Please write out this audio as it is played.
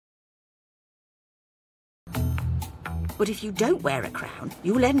But if you don't wear a crown,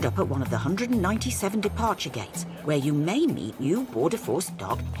 you'll end up at one of the 197 departure gates, where you may meet new Border Force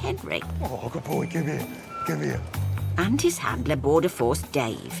dog Henry. Oh, good boy, give here, give here. And his handler Border Force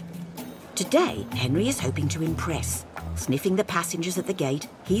Dave. Today, Henry is hoping to impress. Sniffing the passengers at the gate,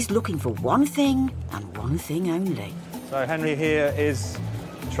 he's looking for one thing and one thing only. So Henry here is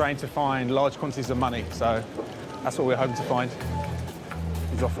trained to find large quantities of money, so that's what we're hoping to find.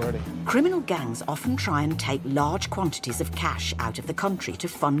 He's off already. Criminal gangs often try and take large quantities of cash out of the country to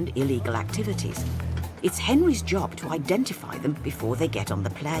fund illegal activities. It's Henry's job to identify them before they get on the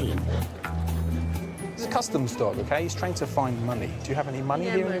plane. He's a customs dog, OK? He's trained to find money. Do you have any money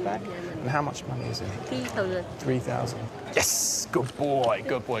here in your bag? And how much money is in it? 3,000. 3,000. Yes! Good boy,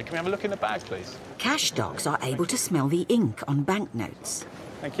 good boy. Can we have a look in the bag, please? Cash dogs are able to smell the ink on banknotes.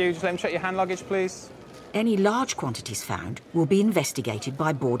 Thank you. Just let him check your hand luggage, please. Any large quantities found will be investigated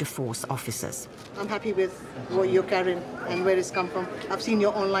by Border Force officers. I'm happy with what you're carrying and where it's come from. I've seen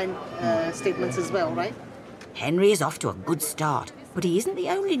your online statements as well, right? Henry is off to a good start, but he isn't the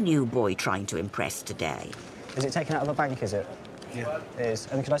only new boy trying to impress today. Is it taken out of a bank, is it? Yeah. It is.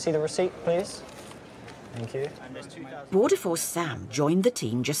 And can I see the receipt, please? Thank you. Border Force Sam joined the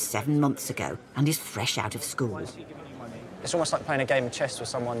team just 7 months ago and is fresh out of school. It's almost like playing a game of chess with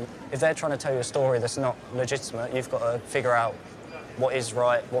someone. If they're trying to tell you a story that's not legitimate, you've got to figure out what is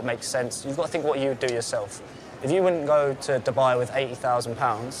right, what makes sense. You've got to think what you would do yourself. If you wouldn't go to Dubai with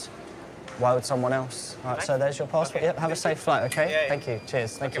 £80,000, why would someone else? All right, so there's your passport. Yep, have a safe flight, OK? Yeah. Thank you.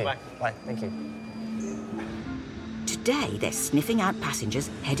 Cheers. Thank you. Bye. Thank you. Today, they're sniffing out passengers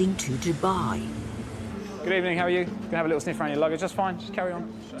heading to Dubai. Good evening, how are you? Can I have a little sniff around your luggage? That's fine, just carry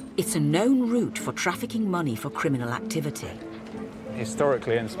on. It's a known route for trafficking money for criminal activity.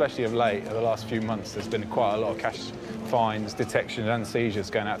 Historically, and especially of late, over the last few months, there's been quite a lot of cash fines, detections and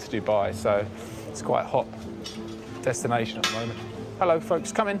seizures going out to Dubai, so it's quite a hot destination at the moment. Hello,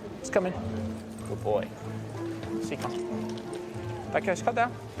 folks, come in, just come in. Good boy. See, come on. Okay, just cut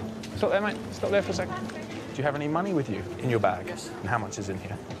down. Stop there, mate, stop there for a second. Do you have any money with you in your bag? Yes. And how much is in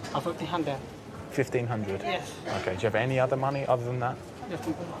here? I've got the hand there. 1,500? Yes. Okay, do you have any other money other than that?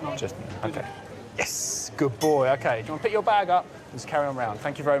 No. Just, okay. Yes, good boy, okay. Do you want to pick your bag up? Just carry on round.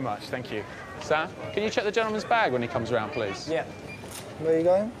 Thank you very much, thank you. Sam, can you check the gentleman's bag when he comes around, please? Yeah. Where are you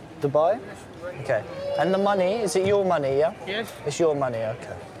going? Dubai? OK. And the money, is it your money, yeah? Yes. It's your money, OK.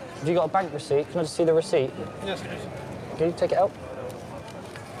 Have you got a bank receipt? Can I just see the receipt? Yes, please. Can you take it out?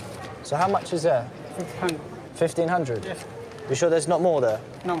 So how much is there? 1,500. 1,500? Yes. You sure there's not more there?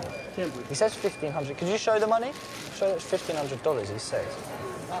 No. He says 1,500. Could you show the money? Show it's $1,500, he says.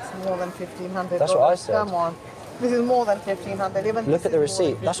 That's more than 1,500. That's what I said. Come on. This is more than 1,500. Even Look at the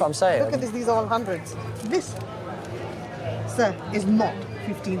receipt. That's what I'm saying. Look at this. These are all hundreds. This, sir, is not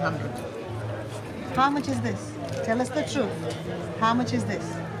 1,500. How much is this? Tell us the truth. How much is this?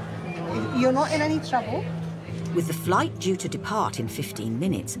 You're not in any trouble. With the flight due to depart in 15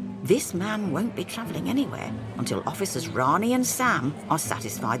 minutes, this man won't be travelling anywhere until officers Rani and Sam are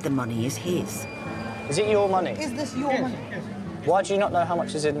satisfied the money is his. Is it your money? Is this your money? Yes. Why do you not know how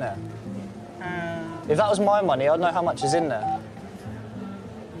much is in there? If that was my money, I'd know how much is in there.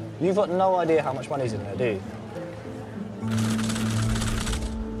 You've got no idea how much money's in there, do you?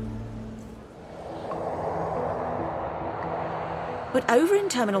 But over in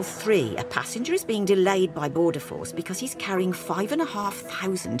Terminal 3, a passenger is being delayed by Border Force because he's carrying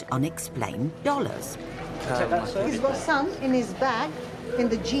 $5,500 unexplained dollars. He's got some in his bag, in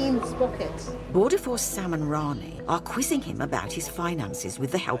the jeans pocket. Border Force Sam and Rani are quizzing him about his finances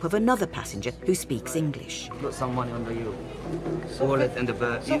with the help of another passenger who speaks English. Got some money under you. Wallet and the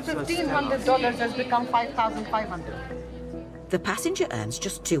bag. So $1,500 has become 5,500. The passenger earns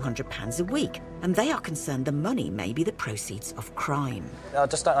just £200 a week, and they are concerned the money may be the proceeds of crime. I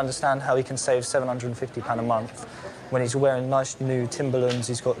just don't understand how he can save £750 a month when he's wearing nice new Timberlands,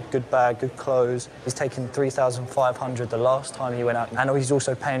 he's got a good bag, good clothes. He's taken $3,500 the last time he went out, and he's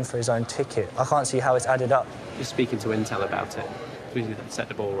also paying for his own ticket. I can't see how it's added up. Just speaking to Intel about it. We need to set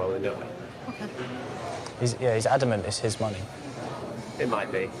the ball rolling, don't we? Okay. He's adamant it's his money. It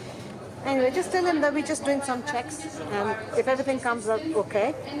might be. Anyway, just tell him that we're just doing some checks, and if everything comes up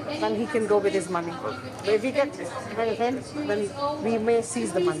okay, then he can go with his money. But if we get ahead of him, then we may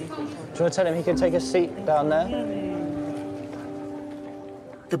seize the money. Do you want to tell him he can take a seat down there?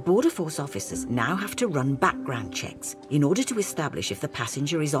 The Border Force officers now have to run background checks in order to establish if the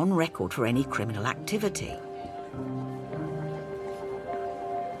passenger is on record for any criminal activity.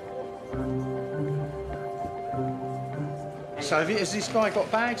 So has this guy got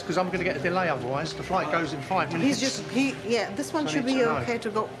bags? Because I'm going to get a delay otherwise. The flight goes in 5 minutes. Yeah, this one should be okay to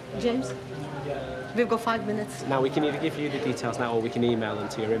go. James? We've got 5 minutes. Now, we can either give you the details now or we can email them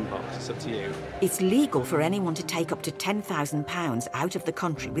to your inbox. It's up to you. It's legal for anyone to take up to £10,000 out of the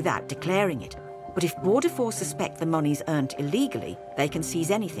country without declaring it. But if Border Force suspect the money's earned illegally, they can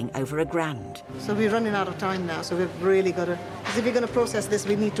seize anything over £1,000. So we're running out of time now, so we've really got to... Because if we're going to process this,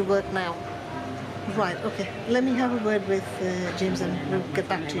 we need to work now. Right, OK. Let me have a word with James and we'll get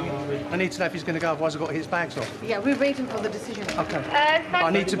back to you. I need to know if he's going to go, otherwise I've got to hit his bags off. Yeah, we're waiting for the decision. OK.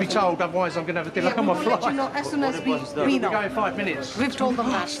 I need to be told, otherwise I'm going to have a delay on my flight. Let you know as soon as we know. We're going 5 minutes. We've told them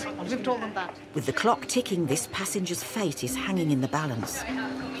that. We've told them that. With the clock ticking, this passenger's fate is hanging in the balance.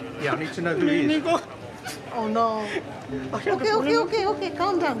 Yeah, I need to know who he is. Oh, no. OK.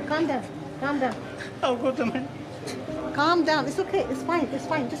 Calm down. Calm down. Oh, God, man. Calm down. It's OK. It's fine.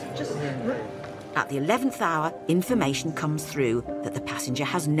 Just... At the 11th hour, information comes through that the passenger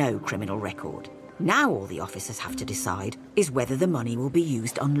has no criminal record. Now all the officers have to decide is whether the money will be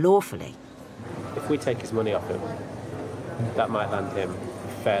used unlawfully. If we take his money off him, that might land him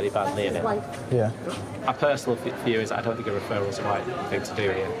fairly badly in it. Yeah. Our personal view is I don't think a referral is the right thing to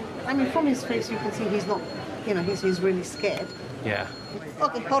do here. I mean, from his face, you can see he's not, he's really scared. Yeah.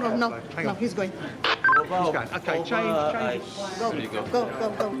 OK, hold on. No, he's going. He's going. OK, change.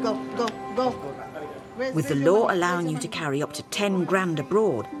 Go. With the law allowing you to carry up to 10 grand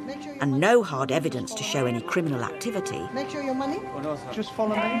abroad and no hard evidence to show any criminal activity, Make sure your money. Just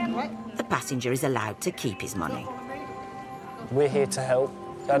follow me. Right. the passenger is allowed to keep his money. We're here to help.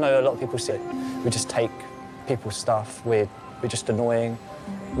 I know a lot of people say we just take people's stuff, we're just annoying.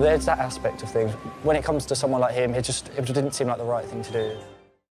 There's that aspect of things. When it comes to someone like him, it just didn't seem like the right thing to do.